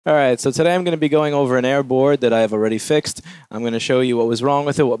All right, so today I'm going to be going over an air board that I have already fixed. I'm going to show you what was wrong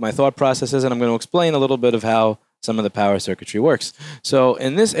with it, what my thought process is, and I'm going to explain a little bit of how some of the power circuitry works. So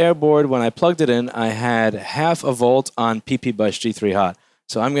in this air board, when I plugged it in, I had half a volt on PP bus G3 hot.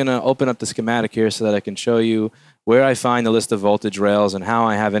 So I'm going to open up the schematic here so that I can show you where I find the list of voltage rails and how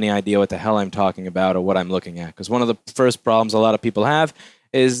I have any idea what the hell I'm talking about or what I'm looking at. Because one of the first problems a lot of people have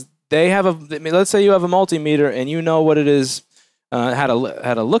is they have let's say you have a multimeter and you know what it is, how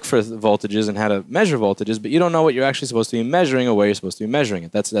to look for voltages and how to measure voltages, but you don't know what you're actually supposed to be measuring or where you're supposed to be measuring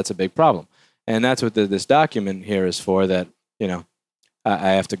it. That's a big problem, and that's what this document here is for. That I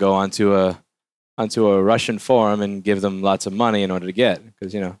have to go onto a Russian forum and give them lots of money in order to get,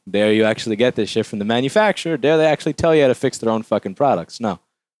 because there you actually get this shit from the manufacturer. There they actually tell you how to fix their own fucking products. No,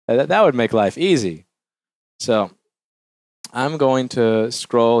 that would make life easy. So I'm going to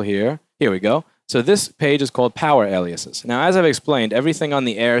scroll here. Here we go. So this page is called Power Aliases. Now, as I've explained, everything on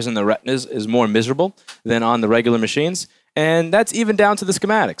the Airs and the Retinas is more miserable than on the regular machines. And that's even down to the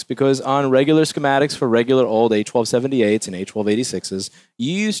schematics, because on regular schematics for regular old A1278s and A1286s,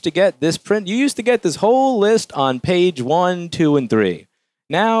 you used to get this print. You used to get this whole list on page 1, 2, and 3.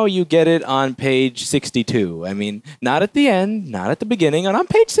 Now you get it on page 62. I mean, not at the end, not at the beginning, and on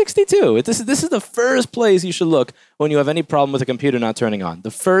page 62. This is the first place you should look when you have any problem with a computer not turning on.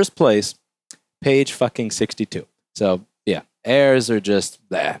 The first place. Page fucking 62. So yeah, airs are just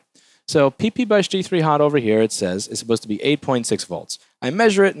there. So PP bus G3 hot over here, it says, is supposed to be 8.6 volts. I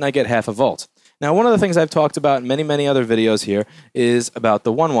measure it and I get half a volt. Now, one of the things I've talked about in many, many other videos here is about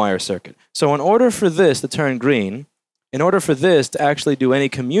the one-wire circuit. So in order for this to turn green, in order for this to actually do any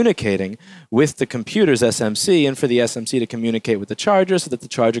communicating with the computer's SMC and for the SMC to communicate with the charger so that the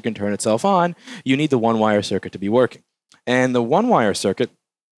charger can turn itself on, you need the one-wire circuit to be working. And the one-wire circuit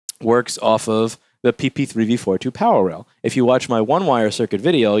works off of the PP3V42 power rail. If you watch my one-wire circuit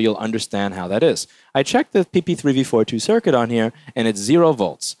video, you'll understand how that is. I checked the PP3V42 circuit on here, and it's 0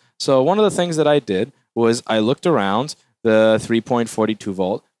 volts. So one of the things that I did was I looked around the 3.42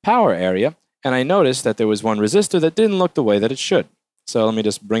 volt power area, and I noticed that there was one resistor that didn't look the way that it should. So let me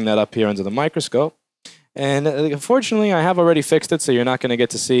just bring that up here into the microscope. And unfortunately, I have already fixed it, so you're not going to get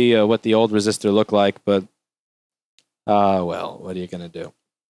to see what the old resistor looked like, but well, what are you going to do?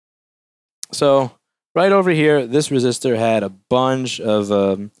 So right over here, this resistor had a bunch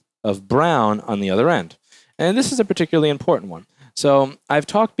of brown on the other end. And this is a particularly important one. So I've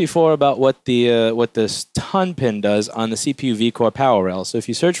talked before about what this ton pin does on the CPU vCore power rail. So if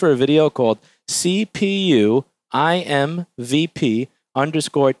you search for a video called CPU IMVP_TON,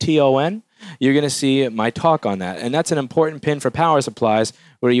 you're going to see my talk on that. And that's an important pin for power supplies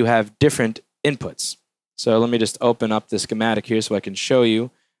where you have different inputs. So let me just open up the schematic here so I can show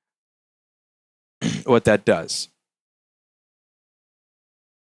you what that does.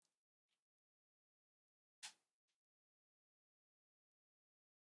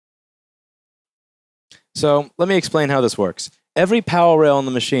 So let me explain how this works. Every power rail in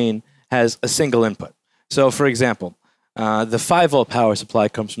the machine has a single input. So for example, the 5-volt power supply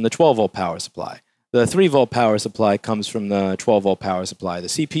comes from the 12-volt power supply. The 3-volt power supply comes from the 12-volt power supply. The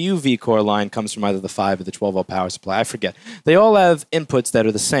CPU vCore line comes from either the 5 or the 12-volt power supply. I forget. They all have inputs that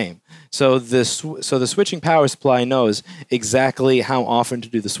are the same. So the switching power supply knows exactly how often to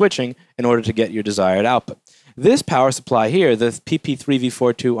do the switching in order to get your desired output. This power supply here, the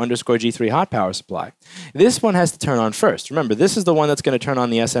PP3V42_G3 hot power supply, this one has to turn on first. Remember, this is the one that's going to turn on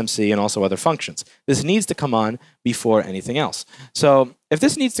the SMC and also other functions. This needs to come on before anything else. So if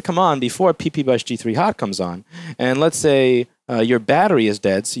this needs to come on before PP bus G3 hot comes on, and let's say your battery is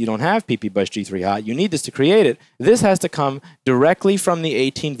dead, so you don't have PP bus G3 hot, you need this to create it, this has to come directly from the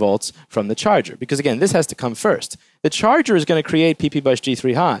 18 volts from the charger. Because again, this has to come first. The charger is going to create PP bus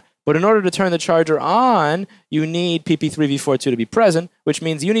G3 hot, but in order to turn the charger on, you need PP3V42 to be present, which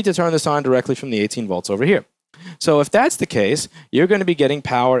means you need to turn this on directly from the 18 volts over here. So if that's the case, you're going to be getting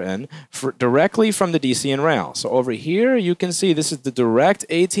power in directly from the DC in rail. So over here, you can see this is the direct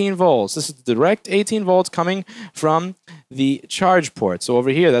 18 volts. This is the direct 18 volts coming from the charge port. So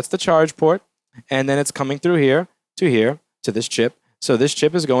over here, that's the charge port, and then it's coming through here, to this chip. So this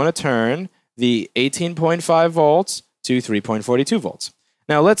chip is going to turn the 18.5 volts to 3.42 volts.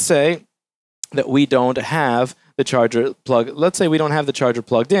 Now, let's say that we don't have the charger plug. Let's say we don't have the charger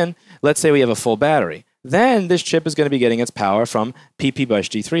plugged in. Let's say we have a full battery. Then this chip is going to be getting its power from PP bus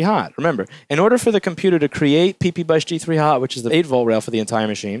G3 hot. Remember, in order for the computer to create PP bus G3 hot, which is the 8-volt rail for the entire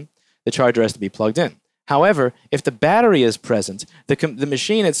machine, the charger has to be plugged in. However, if the battery is present, the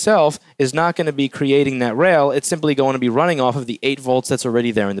machine itself is not going to be creating that rail. It's simply going to be running off of the 8 volts that's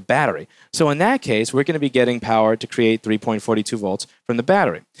already there in the battery. So in that case, we're going to be getting power to create 3.42 volts from the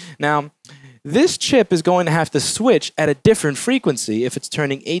battery. Now, this chip is going to have to switch at a different frequency if it's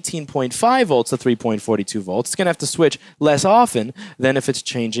turning 18.5 volts to 3.42 volts. It's going to have to switch less often than if it's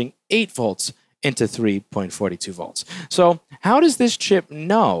changing 8 volts into 3.42 volts. So how does this chip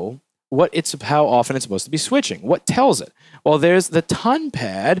know how often it's supposed to be switching? What tells it? Well, there's the ton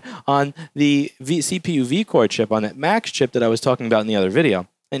pad on the CPU V-Core chip, on that Max chip that I was talking about in the other video.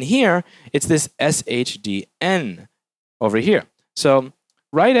 And here, it's this SHDN over here. So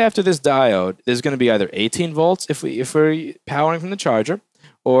right after this diode, there's going to be either 18 volts if we're powering from the charger,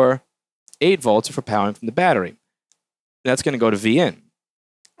 or 8 volts if we're powering from the battery. That's going to go to VIN.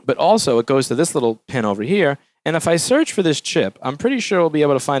 But also, it goes to this little pin over here. And if I search for this chip, I'm pretty sure we'll be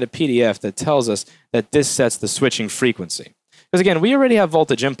able to find a PDF that tells us that this sets the switching frequency. Because again, we already have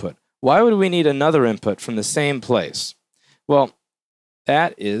voltage input. Why would we need another input from the same place? Well,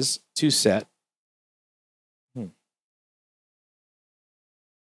 that is to set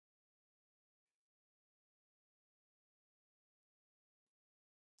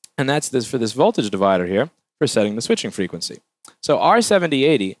and that's this for this voltage divider here for setting the switching frequency. So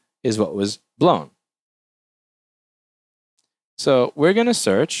R7080 is what was blown. So we're going to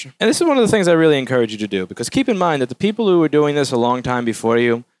search, and this is one of the things I really encourage you to do, because keep in mind that the people who were doing this a long time before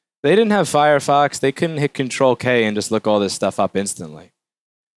you, they didn't have Firefox, they couldn't hit Control-K and just look all this stuff up instantly.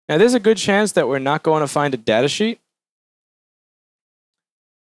 Now there's a good chance that we're not going to find a data sheet.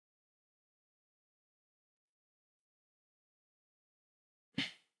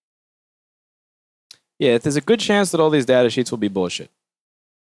 Yeah, there's a good chance that all these data sheets will be bullshit.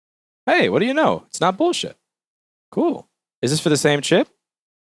 Hey, what do you know? It's not bullshit. Cool. Is this for the same chip?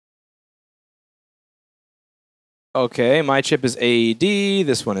 Okay, my chip is AED,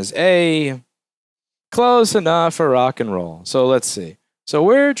 this one is A. Close enough for rock and roll. So let's see. So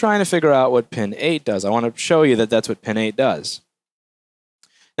we're trying to figure out what pin 8 does. I want to show you that that's what pin 8 does.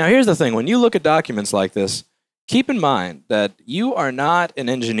 Now here's the thing. When you look at documents like this, keep in mind that you are not an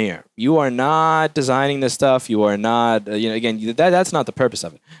engineer. You are not designing this stuff. You are not, again, that's not the purpose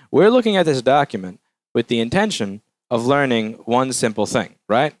of it. We're looking at this document with the intention of learning one simple thing,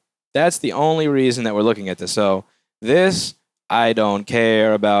 right? That's the only reason that we're looking at this. So this, I don't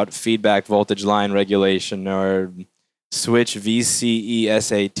care about feedback voltage line regulation or switch VCE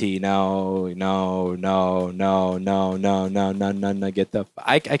SAT. No, get the,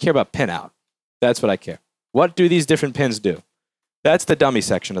 I care about pin out. That's what I care. What do these different pins do? That's the dummy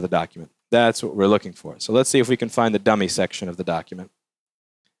section of the document. That's what we're looking for. So let's see if we can find the dummy section of the document.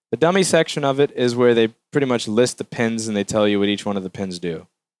 The dummy section of it is where they pretty much list the pins and they tell you what each one of the pins do.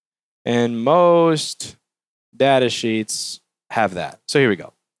 And most data sheets have that. So here we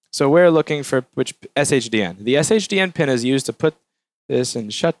go. So we're looking for which SHDN. The SHDN pin is used to put this in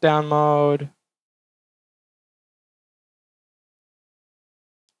shutdown mode.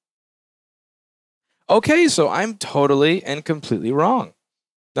 Okay, so I'm totally and completely wrong.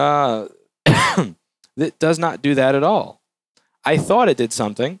 It does not do that at all. I thought it did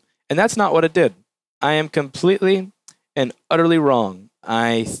something, and that's not what it did. I am completely and utterly wrong.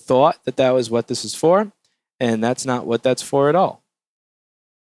 I thought that that was what this is for, and that's not what that's for at all.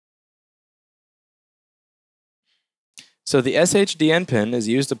 So the SHDN pin is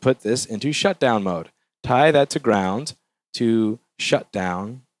used to put this into shutdown mode. Tie that to ground to shut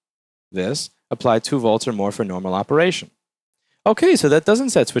down this. Apply 2 volts or more for normal operation. Okay, so that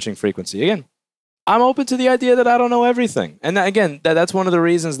doesn't set switching frequency. Again, I'm open to the idea that I don't know everything. And again, that's one of the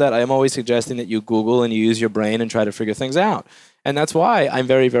reasons that I'm always suggesting that you Google and you use your brain and try to figure things out. And that's why I'm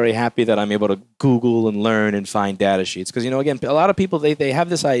very, very happy that I'm able to Google and learn and find data sheets. Because, again, a lot of people, they have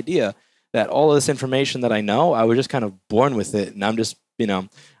this idea that all of this information that I know, I was just kind of born with it. And I'm just,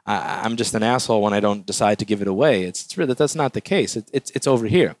 I'm just an asshole when I don't decide to give it away. It's really, that's not the case. It's over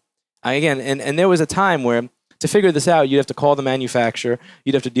here. Again, and there was a time where to figure this out, you'd have to call the manufacturer,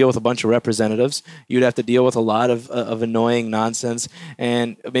 you'd have to deal with a bunch of representatives, you'd have to deal with a lot of annoying nonsense,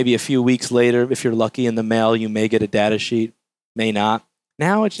 and maybe a few weeks later, if you're lucky in the mail, you may get a data sheet, may not.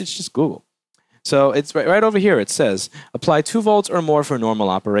 Now it's just Google. So it's right over here, it says, apply 2 volts or more for normal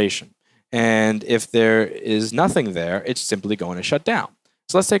operation. And if there is nothing there, it's simply going to shut down.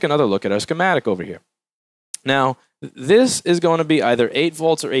 So let's take another look at our schematic over here. Now, this is going to be either 8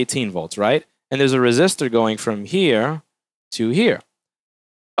 volts or 18 volts, right? And there's a resistor going from here to here.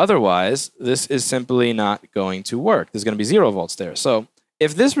 Otherwise, this is simply not going to work. There's going to be 0 volts there. So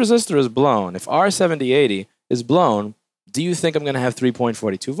if this resistor is blown, if R7080 is blown, do you think I'm going to have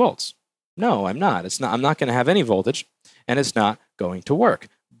 3.42 volts? No, I'm not. I'm not going to have any voltage, and it's not going to work.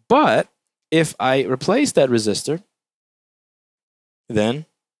 But if I replace that resistor, then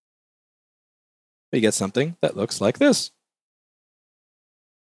we get something that looks like this.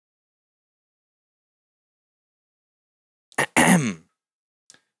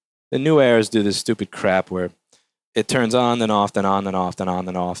 The new Airs do this stupid crap where it turns on, then off, then on, then off, then on,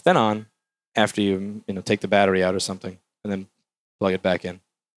 then off, then on, after you take the battery out or something, and then plug it back in.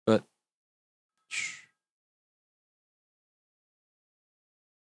 But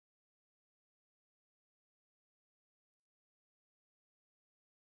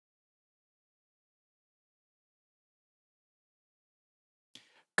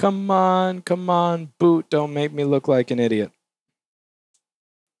come on, boot, don't make me look like an idiot.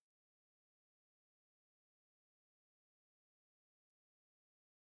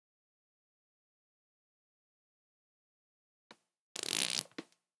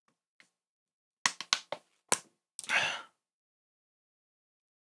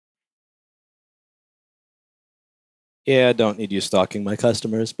 Yeah, I don't need you stalking my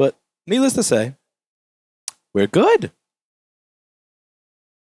customers, but needless to say, we're good.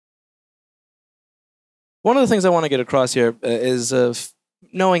 One of the things I want to get across here is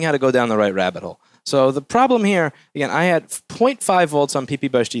knowing how to go down the right rabbit hole. So the problem here, again, I had 0.5 volts on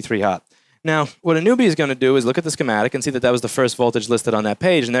PP-T3 hot. Now, what a newbie is going to do is look at the schematic and see that that was the first voltage listed on that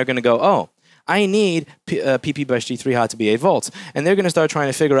page, and they're going to go, oh, I need PP-T3 hot to be 8 volts. And they're going to start trying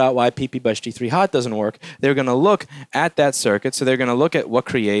to figure out why PP-T3 hot doesn't work. They're going to look at that circuit, so they're going to look at what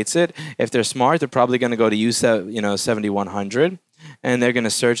creates it. If they're smart, they're probably going to go to U7100, and they're going to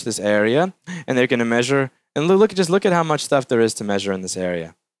search this area, and they're going to measure, and just look at how much stuff there is to measure in this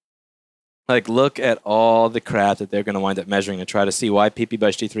area. Like, look at all the crap that they're going to wind up measuring to try to see why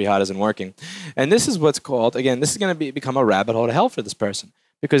PP-T3 hot isn't working. And this is what's called, again, this is going to become a rabbit hole to hell for this person,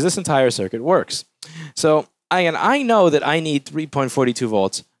 because this entire circuit works. So I know that I need 3.42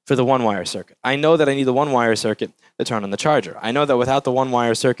 volts for the one-wire circuit. I know that I need the one-wire circuit to turn on the charger. I know that without the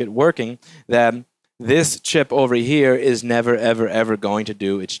one-wire circuit working, that this chip over here is never, ever, ever going to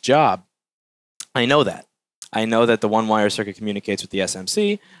do its job. I know that. I know that the one-wire circuit communicates with the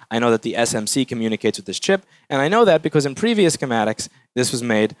SMC. I know that the SMC communicates with this chip. And I know that because in previous schematics, this was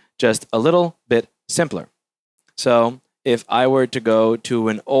made just a little bit simpler. So if I were to go to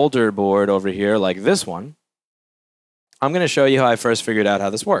an older board over here like this one, I'm going to show you how I first figured out how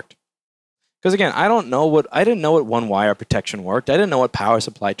this worked. Because again, I didn't know what one-wire protection worked. I didn't know what power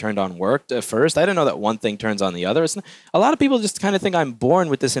supply turned on worked at first. I didn't know that one thing turns on the other. A lot of people just kind of think I'm born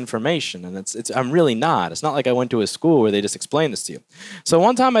with this information, and I'm really not. It's not like I went to a school where they just explained this to you. So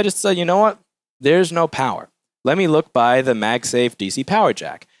one time I just said, you know what? There's no power. Let me look by the MagSafe DC power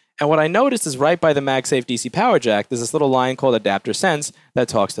jack. And what I noticed is right by the MagSafe DC power jack, there's this little line called Adapter Sense that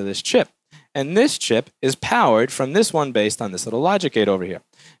talks to this chip. And this chip is powered from this one based on this little logic gate over here.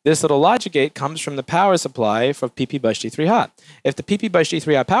 This little logic gate comes from the power supply for PP-T3 hot. If the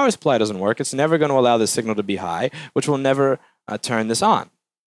PP-T3 hot power supply doesn't work, it's never going to allow this signal to be high, which will never turn this on.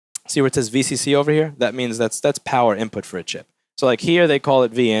 See where it says VCC over here? That means that's power input for a chip. So like here they call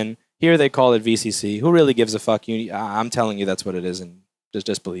it VIN, here they call it VCC. Who really gives a fuck? I'm telling you that's what it is, and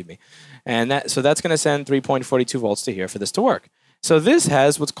just believe me. And so that's going to send 3.42 volts to here for this to work. So this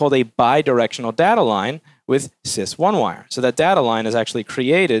has what's called a bidirectional data line with cis1 wire. So that data line is actually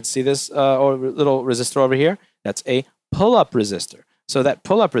created. See this little resistor over here? That's a pull-up resistor. So that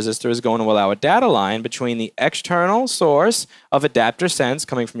pull-up resistor is going to allow a data line between the external source of adapter sense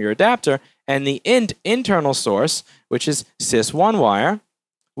coming from your adapter and the internal source, which is cis1 wire,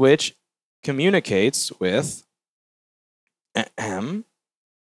 which communicates with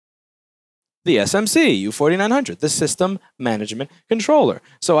the SMC, U4900, the System Management Controller.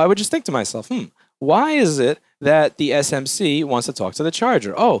 So I would just think to myself, why is it that the SMC wants to talk to the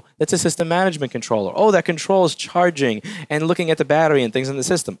charger? Oh, that's a System Management Controller. Oh, that controls charging and looking at the battery and things in the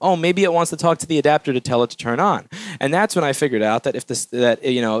system. Oh, maybe it wants to talk to the adapter to tell it to turn on. And that's when I figured out that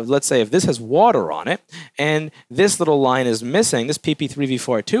let's say if this has water on it and this little line is missing, this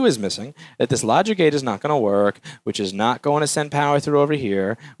PP3V42 is missing, that this logic gate is not going to work, which is not going to send power through over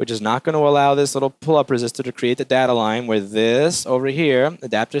here, which is not going to allow this little pull-up resistor to create the data line where this over here,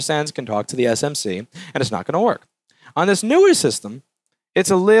 adapter sense, can talk to the SMC, and it's not going to work. On this newer system, it's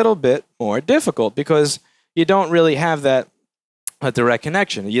a little bit more difficult because you don't really have that direct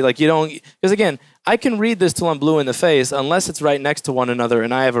connection. Because again, I can read this till I'm blue in the face unless it's right next to one another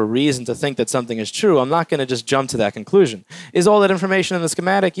and I have a reason to think that something is true. I'm not going to just jump to that conclusion. Is all that information in the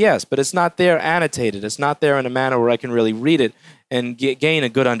schematic? Yes, but it's not there annotated. It's not there in a manner where I can really read it and gain a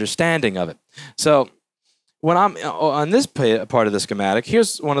good understanding of it. So when I'm on this part of the schematic,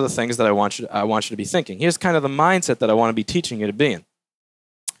 here's one of the things that I want you to be thinking. Here's kind of the mindset that I want to be teaching you to be in.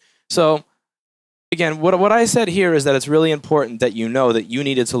 So again, what I said here is that it's really important that you know that you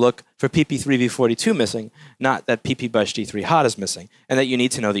needed to look for PP3V42 missing, not that PP-G3 hot is missing, and that you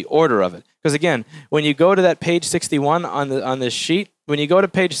need to know the order of it. Because again, when you go to that page 61 on this sheet, when you go to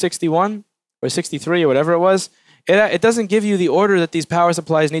page 61 or 63 or whatever it was, it doesn't give you the order that these power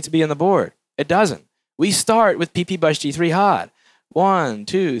supplies need to be on the board. It doesn't. We start with PP-G3 hot. 1,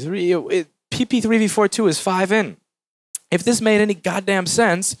 2, 3. PP3V42 is 5 in. If this made any goddamn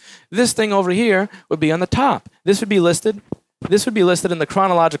sense, this thing over here would be on the top. This would be listed in the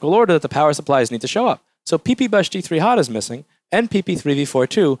chronological order that the power supplies need to show up. So PP-G3 hot is missing, and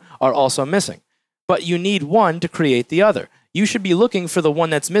PP3V42 are also missing. But you need one to create the other. You should be looking for the one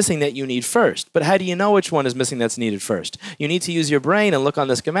that's missing that you need first. But how do you know which one is missing that's needed first? You need to use your brain and look on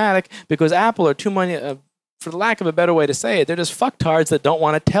the schematic, because Apple are too many, for the lack of a better way to say it, they're just fucktards that don't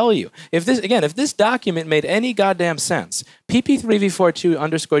want to tell you. If this document made any goddamn sense,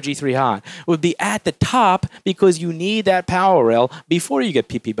 PP3V42_G3 hot would be at the top because you need that power rail before you get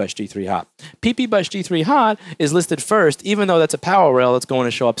PP-G3 hot. PP-G3 hot is listed first, even though that's a power rail that's going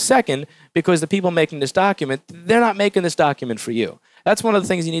to show up second, because the people making this document, they're not making this document for you. That's one of the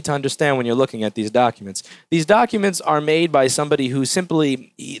things you need to understand when you're looking at these documents. These documents are made by somebody who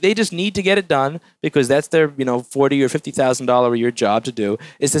simply, they just need to get it done because that's their, $40,000 or $50,000 a year job to do,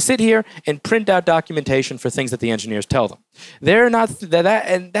 is to sit here and print out documentation for things that the engineers tell them. They're not,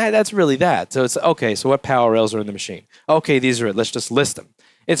 that's really that. So it's, okay, so what power rails are in the machine? Okay, these are it. Let's just list them.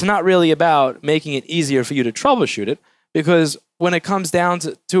 It's not really about making it easier for you to troubleshoot it, because when it comes down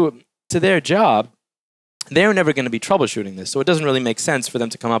to their job, they're never going to be troubleshooting this, so it doesn't really make sense for them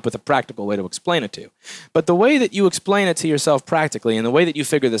to come up with a practical way to explain it to you. But the way that you explain it to yourself practically, and the way that you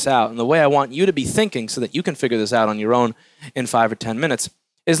figure this out, and the way I want you to be thinking so that you can figure this out on your own in 5 or 10 minutes,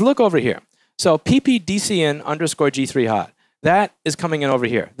 is look over here. So PP-DCN_G3 hot, that is coming in over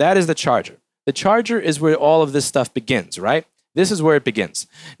here. That is the charger. The charger is where all of this stuff begins, right? This is where it begins.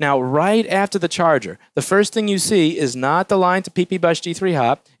 Now, right after the charger, the first thing you see is not the line to PP-G3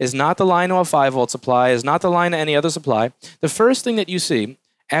 hot, is not the line to a 5-volt supply, is not the line to any other supply. The first thing that you see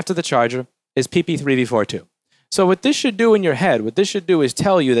after the charger is PP3V42. So what this should do in your head, what this should do is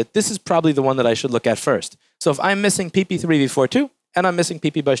tell you that this is probably the one that I should look at first. So if I'm missing PP3V42 and I'm missing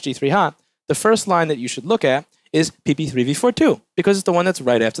PP-G3 hot, the first line that you should look at is PP3V42, because it's the one that's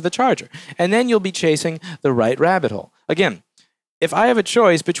right after the charger. And then you'll be chasing the right rabbit hole. Again, if I have a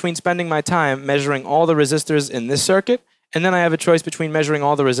choice between spending my time measuring all the resistors in this circuit, and then I have a choice between measuring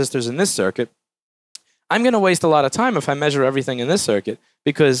all the resistors in this circuit, I'm going to waste a lot of time if I measure everything in this circuit,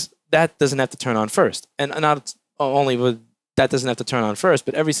 because that doesn't have to turn on first. And not only would that doesn't have to turn on first,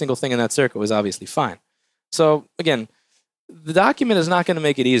 but every single thing in that circuit was obviously fine. So again, the document is not going to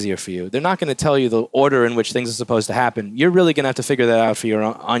make it easier for you. They're not going to tell you the order in which things are supposed to happen. You're really going to have to figure that out for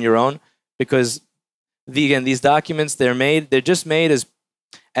on your own, because again, these documents, they're just made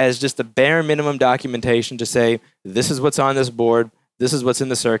as just the bare minimum documentation to say, this is what's on this board, this is what's in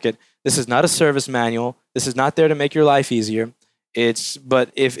the circuit. This is not a service manual. This is not there to make your life easier.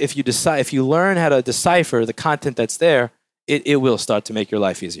 But if you learn how to decipher the content that's there, it will start to make your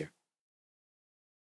life easier.